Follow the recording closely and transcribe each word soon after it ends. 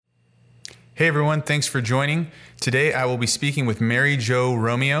Hey everyone, thanks for joining. Today I will be speaking with Mary Jo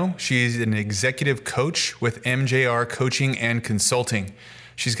Romeo. She's an executive coach with MJR Coaching and Consulting.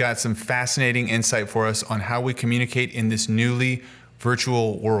 She's got some fascinating insight for us on how we communicate in this newly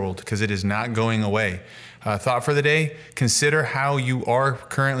virtual world, because it is not going away. Thought for the day, consider how you are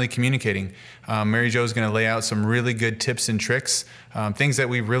currently communicating. Mary Jo is going to lay out some really good tips and tricks, things that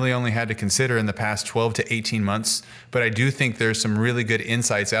we really only had to consider in the past 12 to 18 months. But I do think there's some really good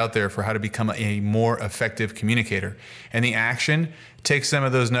insights out there for how to become a more effective communicator. And the action, take some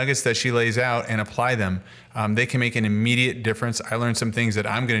of those nuggets that she lays out and apply them. They can make an immediate difference. I learned some things that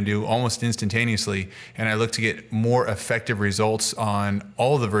I'm going to do almost instantaneously, and I look to get more effective results on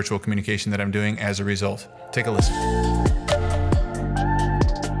all of the virtual communication that I'm doing as a result. Take a listen.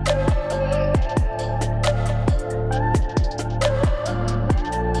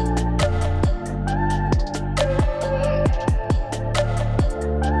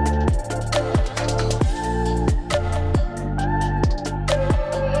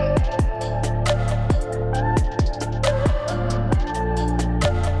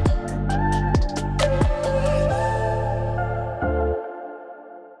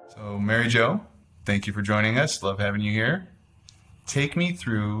 Mary Jo, thank you for joining us. Love having you here. Take me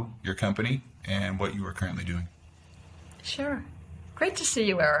through your company and what you are currently doing. Sure. Great to see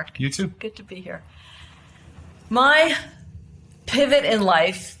you, Eric. You too. Good to be here. My pivot in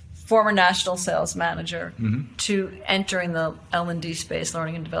life, former national sales manager, to entering the L&D space,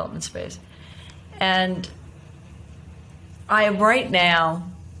 learning and development space. And I am right now,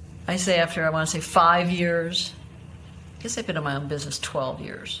 I say after, I want to say 5 years, I guess I've been in my own business 12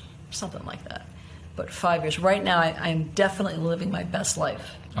 years. Something like that. But 5 years. Right now, I'm definitely living my best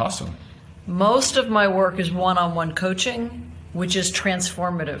life. Awesome. Most of my work is one-on-one coaching, which is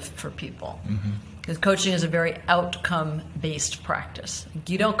transformative for people. Because coaching is a very outcome-based practice.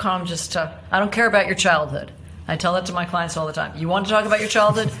 You don't come just to, I don't care about your childhood. I tell that to my clients all the time. You want to talk about your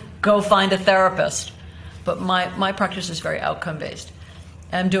childhood? Go find a therapist. But my practice is very outcome-based.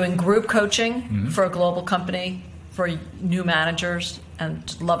 I'm doing group coaching for a global company, for new managers,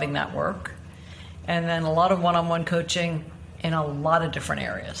 and loving that work. And then a lot of one-on-one coaching in a lot of different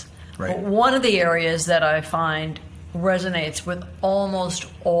areas. Right. But one of the areas that I find resonates with almost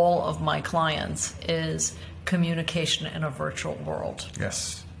all of my clients is communication in a virtual world.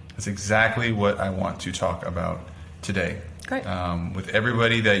 Yes, that's exactly what I want to talk about today. Great. With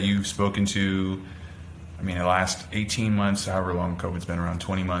everybody that you've spoken to, I mean, the last 18 months, however long COVID's been around,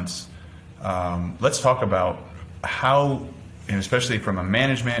 20 months, let's talk about how, and especially from a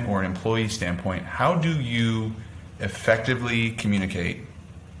management or an employee standpoint, how do you effectively communicate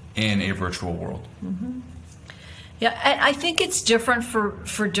in a virtual world? Yeah, I think it's different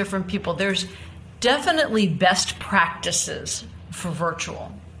for different people. There's definitely best practices for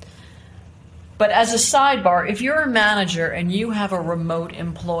virtual. But as a sidebar, if you're a manager and you have a remote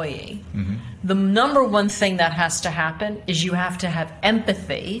employee, the number one thing that has to happen is you have to have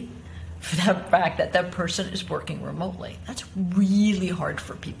empathy for the fact that that person is working remotely. That's really hard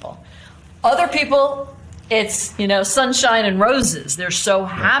for people. Other people, it's, sunshine and roses. They're so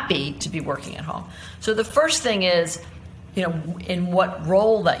happy to be working at home. So the first thing is, in what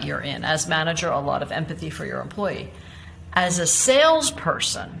role that you're in. As manager, a lot of empathy for your employee. As a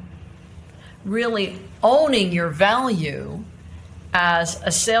salesperson, really owning your value as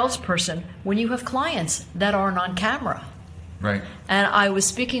a salesperson when you have clients that aren't on camera. Right. And I was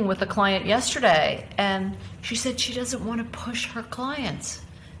speaking with a client yesterday, and she said she doesn't want to push her clients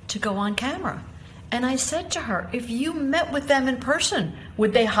to go on camera. And I said to her, if you met with them in person,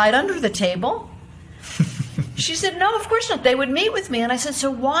 would they hide under the table? She said, no, of course not. They would meet with me. And I said, so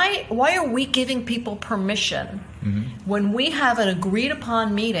why are we giving people permission when we have an agreed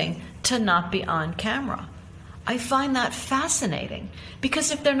upon meeting to not be on camera? I find that fascinating, because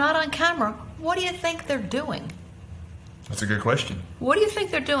if they're not on camera, what do you think they're doing? That's a good question. What do you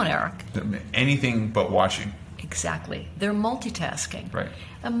think they're doing, Eric? Anything but watching. Exactly. They're multitasking. Right.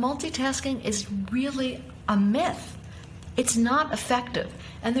 And multitasking is really a myth. It's not effective.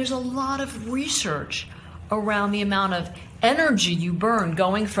 And there's a lot of research around the amount of energy you burn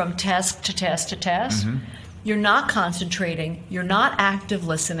going from task to task to task. You're not concentrating. You're not active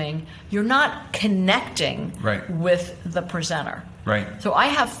listening. You're not connecting with the presenter. Right. So I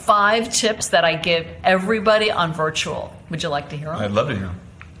have 5 tips that I give everybody on virtual. Would you like to hear them? I'd love to hear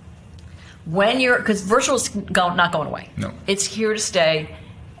them. Because virtual's not going away. No. It's here to stay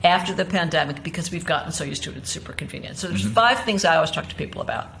after the pandemic because we've gotten so used to it. It's super convenient. So there's 5 things I always talk to people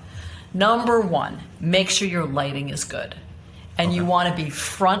about. Number 1, make sure your lighting is good. And you want to be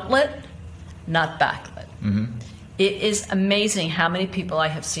front lit, not backlit. It is amazing how many people I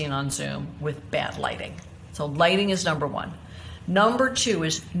have seen on Zoom with bad lighting. So lighting is number one. Number two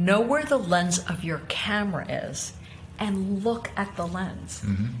is know where the lens of your camera is and look at the lens.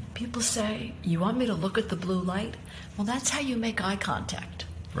 People say, you want me to look at the blue light? Well, that's how you make eye contact.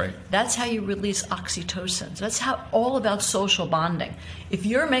 Right. That's how you release oxytocin. That's how all about social bonding. If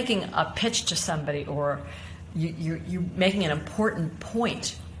you're making a pitch to somebody or you're making an important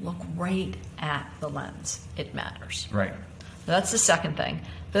point, look right at the lens. It matters. Right. So that's the second thing.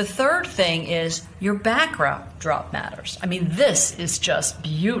 The third thing is your backdrop matters. I mean, this is just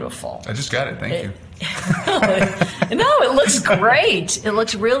beautiful. I just got it. Thank you. No, it looks great. It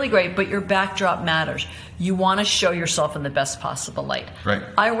looks really great, but your backdrop matters. You want to show yourself in the best possible light. Right.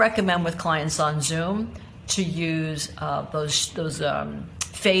 I recommend with clients on Zoom to use those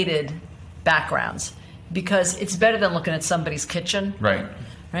faded backgrounds because it's better than looking at somebody's kitchen. Right.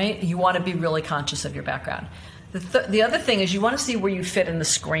 Right? You want to be really conscious of your background. The other thing is you want to see where you fit in the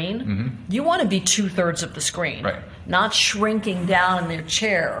screen. You want to be 2/3 of the screen, right? Not shrinking down in their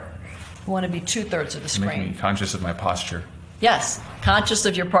chair. You want to be 2/3 of the screen. Making me conscious of my posture. Yes, conscious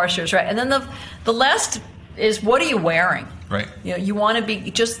of your posture is right. And then the last is what are you wearing? Right. You know, you want to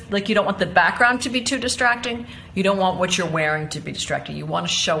be just like you don't want the background to be too distracting. You don't want what you're wearing to be distracting. You want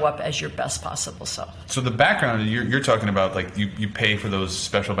to show up as your best possible self. So the background you're talking about, like you pay for those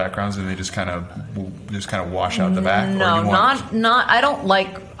special backgrounds and they just kind of wash out the back. No, not. I don't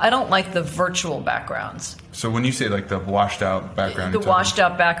like the virtual backgrounds. So when you say like the washed out background,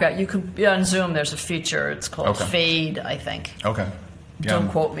 out background, you can on Zoom. There's a feature. It's called Fade, I think. Okay. Yeah. Don't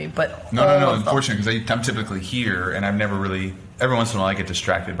quote me, but no. Unfortunately, because I'm typically here, and I've never really. Every once in a while, I get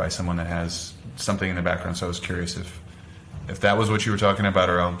distracted by someone that has something in the background. So I was curious if that was what you were talking about,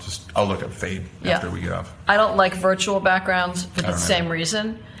 or I'll look up Fade after we get off. I don't like virtual backgrounds for the same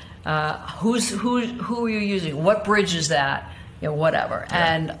reason. Who are you using? What bridge is that? You know, whatever.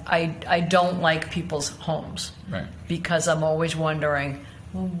 Yeah. And I don't like people's homes, right? Because I'm always wondering.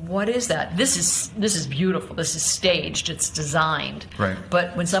 Well, what is that? This is beautiful. This is staged. It's designed. Right.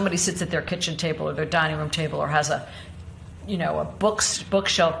 But when somebody sits at their kitchen table or their dining room table or has a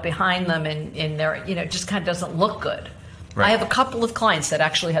bookshelf behind them in their, it just kind of doesn't look good. Right. I have a couple of clients that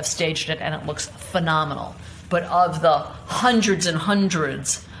actually have staged it and it looks phenomenal. But of the hundreds and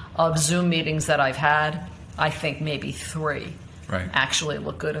hundreds of Zoom meetings that I've had, I think maybe 3. Right. Actually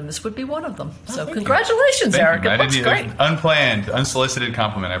look good, and this would be one of them. So congratulations, Eric. It looks great. Unplanned, unsolicited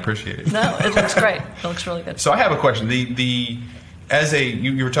compliment. I appreciate it. No, it looks great. It looks really good. So I have a question.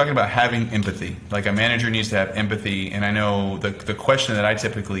 You were talking about having empathy. Like a manager needs to have empathy, and I know the question that I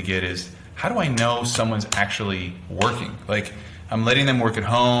typically get is, how do I know someone's actually working? Like I'm letting them work at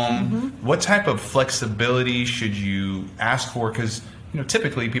home. What type of flexibility should you ask for? Because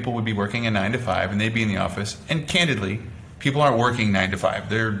typically people would be working a 9 to 5, and they'd be in the office, and candidly, people aren't working 9 to 5.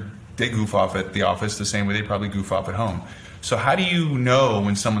 They goof off at the office the same way they probably goof off at home. So how do you know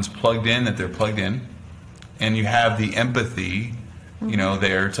when someone's plugged in that they're plugged in, and you have the empathy,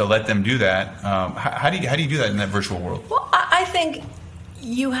 there to let them do that? How do you do that in that virtual world? Well, I think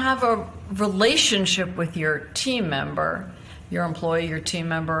you have a relationship with your team member, your employee, your team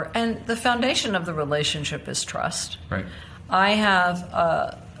member, and the foundation of the relationship is trust. Right. I have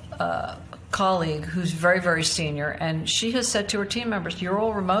a colleague who's very, very senior, and she has said to her team members, you're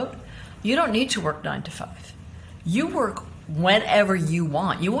all remote. You don't need to work 9 to 5. You work whenever you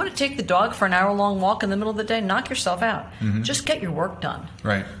want. You want to take the dog for an hour-long walk in the middle of the day, knock yourself out. Just get your work done.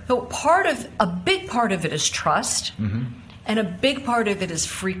 Right. So a big part of it is trust, and a big part of it is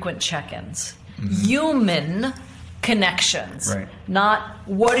frequent check-ins. Human connections. Right. Not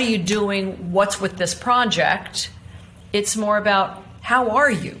what are you doing, what's with this project. It's more about how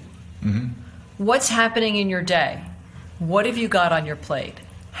are you? What's happening in your day? What have you got on your plate?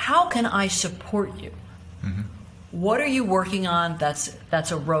 How can I support you? What are you working on that's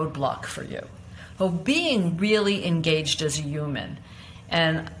a roadblock for you? So being really engaged as a human.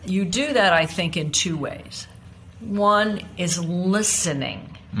 And you do that, I think, in 2 ways. One is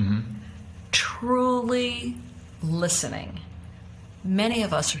listening. Truly listening. Many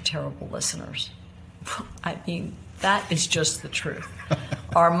of us are terrible listeners. I mean, that is just the truth.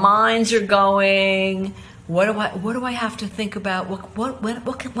 Our minds are going. What do I have to think about?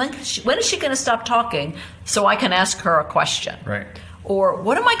 When is she going to stop talking so I can ask her a question? Right. Or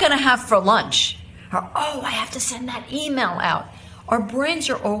what am I going to have for lunch? Or I have to send that email out. Our brains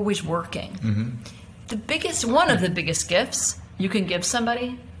are always working. One of the biggest gifts you can give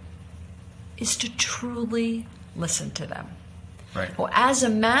somebody is to truly listen to them. Right. Well, as a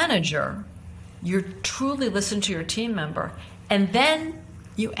manager, you truly listen to your team member, and then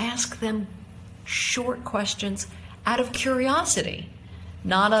you ask them short questions out of curiosity,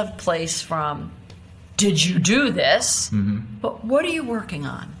 not a place from, did you do this? But what are you working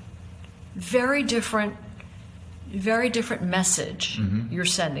on? Very different message you're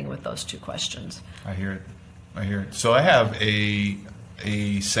sending with those two questions. I hear it. So I have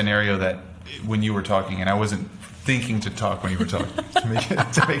a scenario that when you were talking, and I wasn't thinking to talk when you were talking, to make it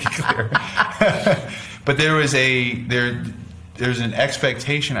clear. But there's an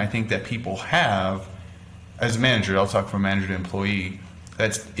expectation, I think, that people have as a manager. I'll talk from manager to employee.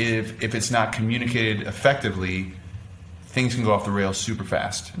 That's if it's not communicated effectively, things can go off the rails super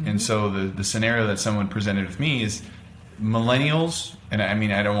fast. And so the scenario that someone presented with me is millennials, and I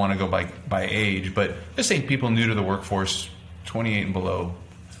mean, I don't want to go by age, but just say people new to the workforce, 28 and below,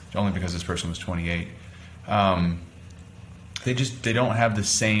 only because this person was 28. They don't have the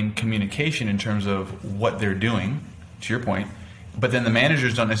same communication in terms of what they're doing, to your point, but then the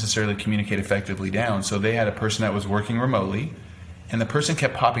managers don't necessarily communicate effectively down. So they had a person that was working remotely, and the person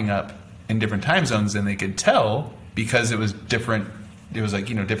kept popping up in different time zones, and they could tell because it was different. It was like,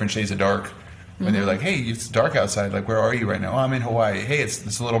 different shades of dark. When they were like, hey, it's dark outside. Like, where are you right now? Oh, I'm in Hawaii. Hey,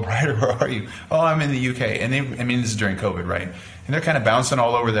 it's a little brighter. Where are you? Oh, I'm in the UK. And this is during COVID, right? And they're kind of bouncing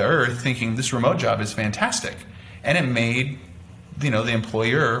all over the earth thinking this remote job is fantastic. And it made, the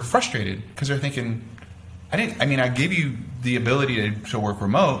employer frustrated because they're thinking, I gave you the ability to work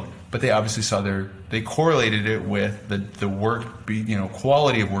remote, but they obviously saw they correlated it with the work,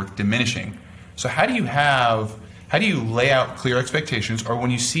 quality of work diminishing. So how do you lay out clear expectations, or when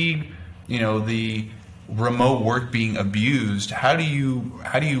you see the remote work being abused, how do you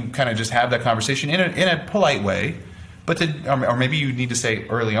kind of just have that conversation in a polite way, but or maybe you need to say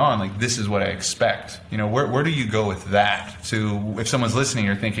early on, like, this is what I expect. Where do you go with that? To, if someone's listening,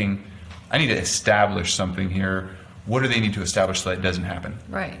 you're thinking, I need to establish something here. What do they need to establish so that it doesn't happen?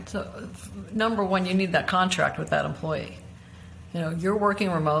 Right. So, number one, you need that contract with that employee. You're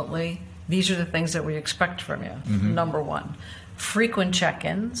working remotely. These are the things that we expect from you. Number one. Frequent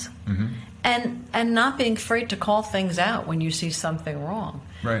check-ins, and not being afraid to call things out when you see something wrong.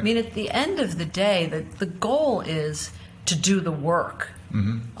 Right. I mean, at the end of the day, the goal is to do the work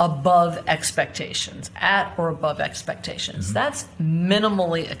above expectations, at or above expectations. That's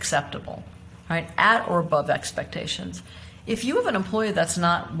minimally acceptable, right? At or above expectations. If you have an employee that's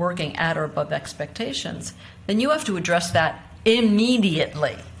not working at or above expectations, then you have to address that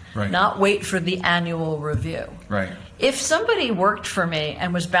immediately. Right. Not wait for the annual review. Right. If somebody worked for me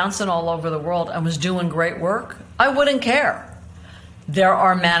and was bouncing all over the world and was doing great work, I wouldn't care. There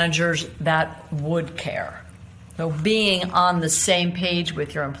are managers that would care. So being on the same page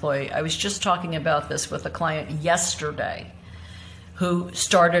with your employee. I was just talking about this with a client yesterday who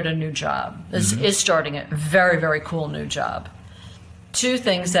started a new job. Is starting a very, very cool new job. Two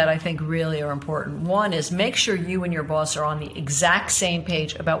things that I think really are important. One is make sure you and your boss are on the exact same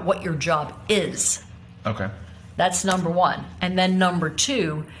page about what your job is. Okay. That's number one. And then number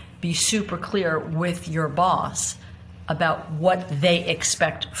two, be super clear with your boss about what they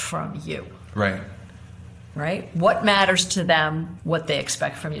expect from you. Right. Right? What matters to them, what they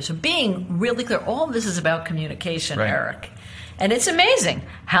expect from you. So being really clear. All of this is about communication, right, Eric. And it's amazing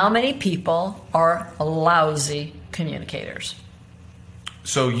how many people are lousy communicators.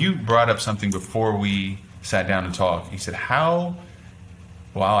 So you brought up something before we sat down to talk. You said, I'll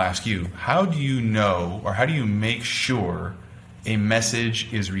ask you, how do you know, or how do you make sure a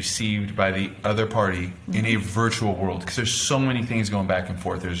message is received by the other party in a virtual world? Because there's so many things going back and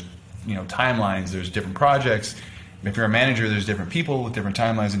forth. There's, timelines, there's different projects. If you're a manager, there's different people with different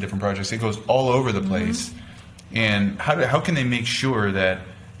timelines and different projects. It goes all over the place. And how can they make sure that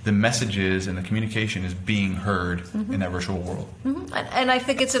the messages and the communication is being heard in that virtual world? And I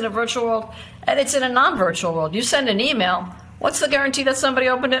think it's in a virtual world, and it's in a non-virtual world. You send an email, what's the guarantee that somebody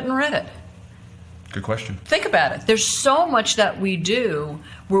opened it and read it? Good question. Think about it. There's so much that we do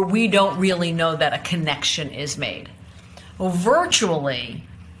where we don't really know that a connection is made. Well, virtually,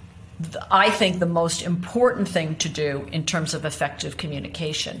 I think the most important thing to do in terms of effective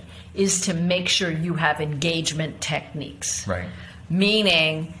communication is to make sure you have engagement techniques. Right.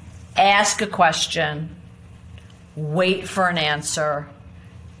 Meaning, ask a question, wait for an answer,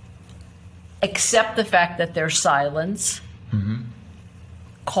 accept the fact that there's silence,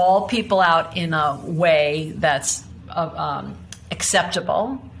 call people out in a way that's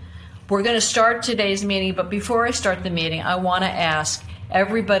acceptable. We're going to start today's meeting, but before I start the meeting, I want to ask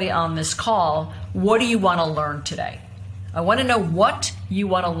everybody on this call, what do you want to learn today? I want to know what you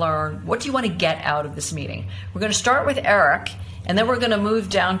want to learn. What do you want to get out of this meeting? We're going to start with Eric, and then we're going to move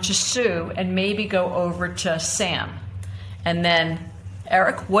down to Sue and maybe go over to Sam. And then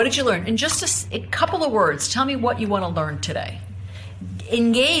Eric, what did you learn? In just a couple of words, tell me what you want to learn today.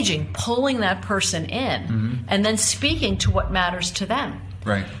 Engaging, pulling that person in, and then speaking to what matters to them.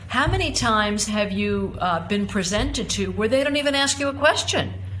 Right. How many times have you been presented to where they don't even ask you a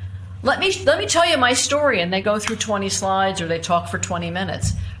question? Let me tell you my story, and they go through 20 slides or they talk for 20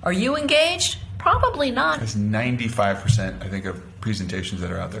 minutes. Are you engaged? Probably not. It's 95%, I think, of presentations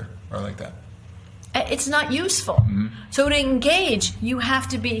that are out there are like that. It's not useful. So to engage, you have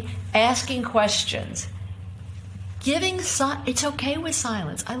to be asking questions. It's okay with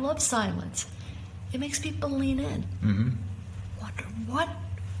silence. I love silence. It makes people lean in. Wonder,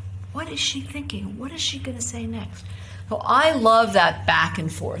 what is she thinking? What is she going to say next? So I love that back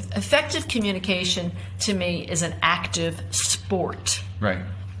and forth. Effective communication, to me, is an active sport. Right.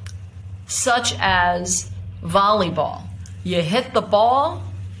 Such as volleyball. You hit the ball,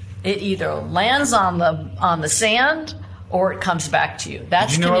 it either lands on the sand or it comes back to you.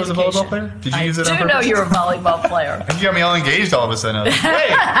 That's Did you know I was a volleyball player? Did you use it on purpose? I do know you're a volleyball player. You got me all engaged all of a sudden. Hey,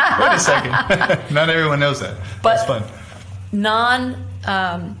 wait a second. Not everyone knows that. That's fun.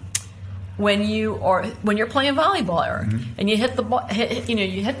 When you're playing volleyball, Eric, and you hit the ball,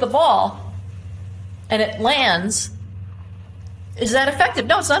 you hit the ball, and it lands. Is that effective?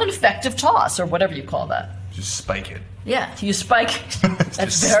 No, it's not an effective toss or whatever you call that. Just spike it. Yeah, you spike it.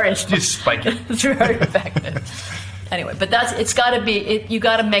 That's very effective. Just spike it. It's very effective. Anyway, but it's got to be. You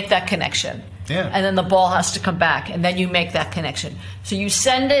got to make that connection. Yeah. And then the ball has to come back, and then you make that connection. So you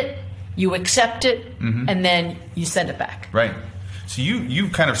send it, you accept it, and then you send it back. Right. So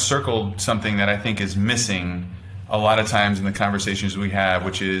you've kind of circled something that I think is missing a lot of times in the conversations we have,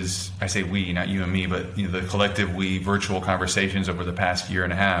 which is, I say we, not you and me, but the collective we virtual conversations over the past year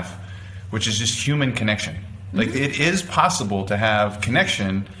and a half, which is just human connection. Like it is possible to have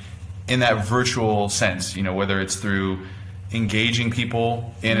connection in that virtual sense, whether it's through engaging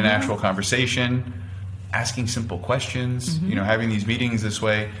people in an actual conversation, asking simple questions, having these meetings this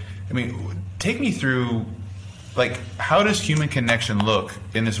way. I mean, take me through, how does human connection look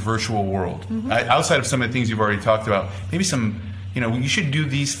in this virtual world? Outside of some of the things you've already talked about, maybe some, you should do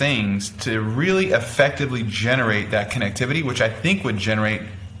these things to really effectively generate that connectivity, which I think would generate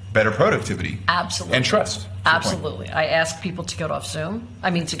better productivity. Absolutely. And trust. Absolutely. I ask people to get off Zoom.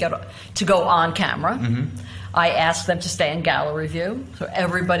 To go on camera. I ask them to stay in gallery view so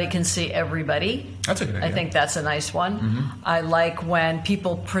everybody can see everybody. That's a good idea. I think that's a nice one. I like when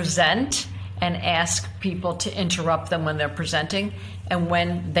people present and ask people to interrupt them when they're presenting. And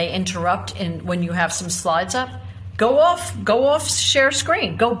when they interrupt and when you have some slides up, go off share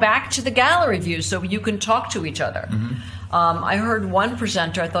screen. Go back to the gallery view so you can talk to each other. I heard one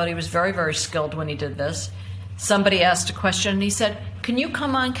presenter, I thought he was very, very skilled when he did this. Somebody asked a question and he said, "Can you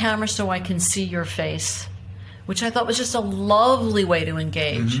come on camera so I can see your face?" Which I thought was just a lovely way to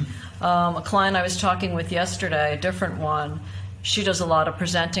engage. A client I was talking with yesterday, a different one, she does a lot of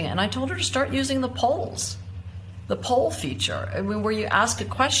presenting, and I told her to start using the polls. The poll feature, where you ask a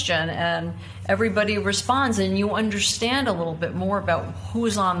question and everybody responds and you understand a little bit more about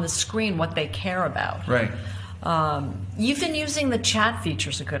who's on the screen, what they care about. Right. Even using the chat feature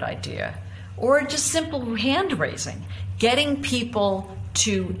is a good idea. Or just simple hand raising, getting people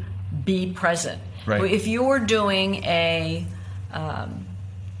to be present. Right. If you're doing a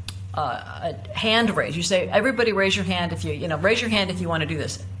hand raise, you say, everybody raise your hand if raise your hand if you want to do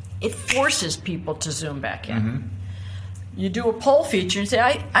this. It forces people to zoom back in. You do a poll feature and say,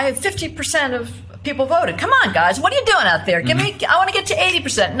 I have 50% of people voted. Come on, guys, what are you doing out there? I want to get to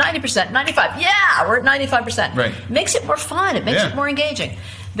 80%, 90%, 95%. Yeah, we're at 95%. Right. Makes it more fun. It makes it more engaging.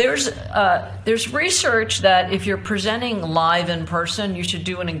 There's research that if you're presenting live in person, you should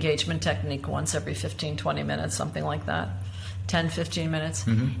do an engagement technique once every 15, 20 minutes, something like that, 10, 15 minutes.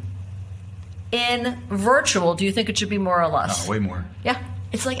 In virtual, do you think it should be more or less? Oh, way more. Yeah.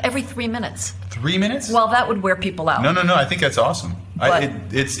 It's like every 3 minutes. 3 minutes? Well, that would wear people out. No. I think that's awesome.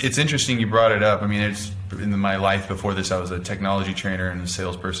 It's interesting you brought it up. I mean, it's in my life before this, I was a technology trainer and a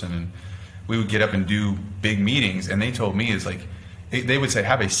salesperson, and we would get up and do big meetings, and they told me they would say,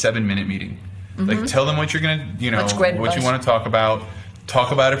 have a 7-minute meeting. Like, tell them what you're going to, That's great what you want to talk about.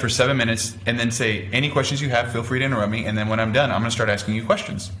 Talk about it for 7 minutes, and then say, any questions you have, feel free to interrupt me. And then when I'm done, I'm going to start asking you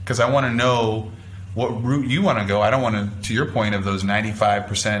questions because I want to know what route you want to go. I don't want to your point of those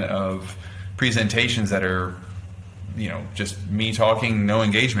 95% of presentations that are, just me talking, no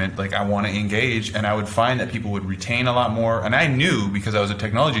engagement. Like, I want to engage, and I would find that people would retain a lot more. And I knew, because I was a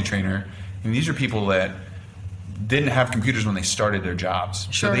technology trainer, and these are people that didn't have computers when they started their jobs.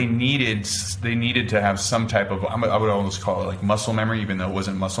 Sure. So they needed to have some type of, I would almost call it like muscle memory, even though it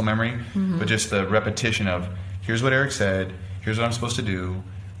wasn't muscle memory, but just the repetition of, here's what Eric said, Here's what I'm supposed to do.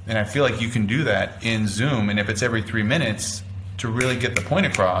 And I feel like you can do that in Zoom. And if it's every 3 minutes to really get the point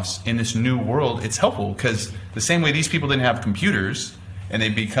across in this new world, it's helpful, because the same way these people didn't have computers and they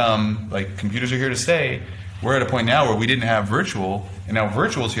become like, computers are here to stay. We're at a point now where we didn't have virtual, and now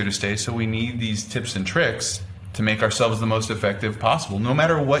virtual is here to stay. So we need these tips and tricks to make ourselves the most effective possible, no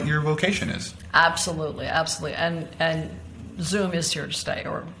matter what your vocation is. Absolutely, absolutely. And Zoom is here to stay,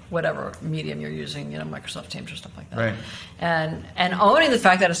 or whatever medium you're using, Microsoft Teams or stuff like that. Right. And owning the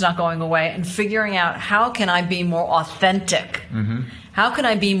fact that it's not going away, and figuring out, how can I be more authentic? Mm-hmm. How can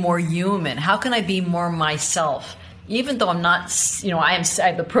I be more human? How can I be more myself? Even though I'm not, I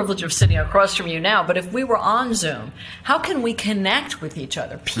have the privilege of sitting across from you now, but if we were on Zoom, how can we connect with each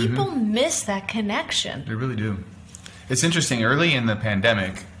other? People miss that connection. They really do. It's interesting. Early in the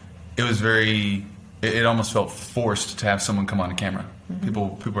pandemic, it was it almost felt forced to have someone come on camera. Mm-hmm.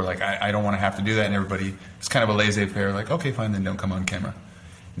 People were like, I don't want to have to do that. And everybody, it's kind of a laissez-faire, like, okay, fine, then don't come on camera.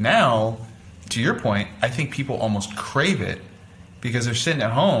 Now, to your point, I think people almost crave it, because they're sitting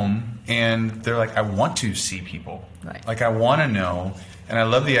at home and they're like, I want to see people. Right. Like, I want to know. And I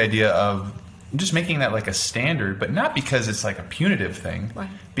love the idea of just making that like a standard, but not because it's like a punitive thing, right,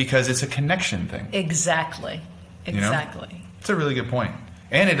 because it's a connection thing. Exactly. It's a really good point.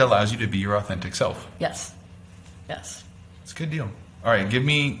 And it allows you to be your authentic self. Yes. It's a good deal. All right, give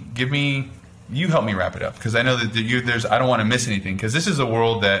me. You help me wrap it up, because I know that I don't want to miss anything, because this is a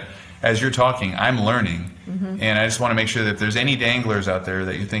world that, as you're talking, I'm learning, and I just want to make sure that if there's any danglers out there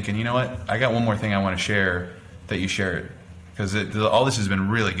that you're thinking, you know what, I got one more thing I want to share, that you share it, because all this has been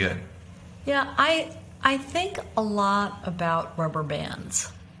really good. Yeah, I think a lot about rubber bands.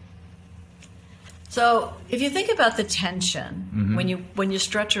 So if you think about the tension, when you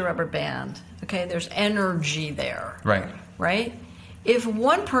stretch a rubber band, okay, there's energy there. Right? If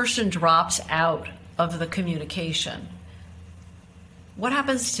one person drops out of the communication, what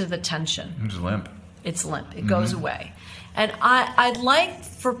happens to the tension? It's limp. It's limp. It goes away. And I'd like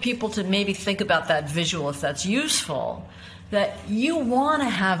for people to maybe think about that visual, if that's useful, that you want to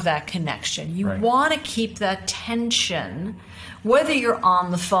have that connection. You want to keep that tension, whether you're on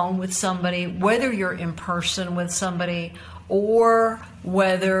the phone with somebody, whether you're in person with somebody, or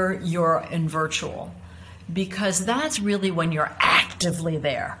whether you're in virtual. Because that's really when you're actively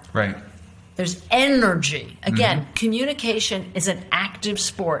there. Right. There's energy. Again, communication is an active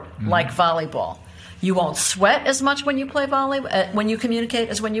sport, like volleyball. You won't sweat as much when you play volleyball, when you communicate,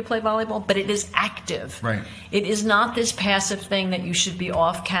 as when you play volleyball, but it is active. Right. It is not this passive thing that you should be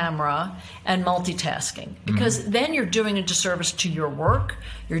off camera and multitasking, because then you're doing a disservice to your work.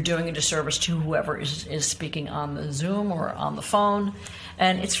 You're doing a disservice to whoever is speaking on the Zoom or on the phone.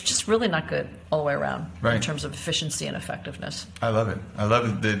 And it's just really not good all the way around in terms of efficiency and effectiveness. I love it. I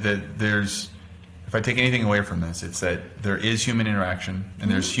love it that there's, if I take anything away from this, it's that there is human interaction, and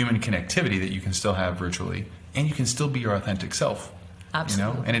there's human connectivity that you can still have virtually, and you can still be your authentic self.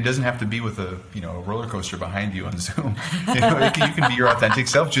 Absolutely. And it doesn't have to be with a roller coaster behind you on Zoom. You can be your authentic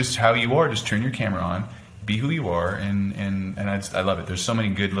self, just how you are. Just turn your camera on, be who you are, and I love it. There's so many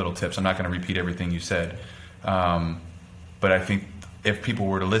good little tips. I'm not going to repeat everything you said, but I think if people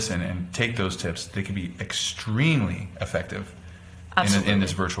were to listen and take those tips, they could be extremely effective in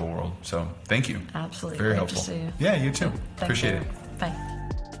this virtual world. So thank you. Absolutely. Very Great helpful. To see you. Yeah, you too. Appreciate it. Bye.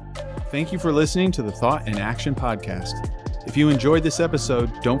 Thank you for listening to the Thought in Action podcast. If you enjoyed this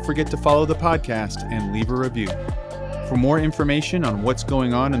episode, don't forget to follow the podcast and leave a review. For more information on what's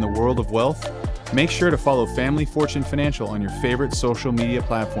going on in the world of wealth, make sure to follow Family Fortune Financial on your favorite social media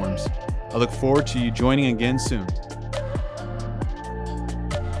platforms. I look forward to you joining again soon.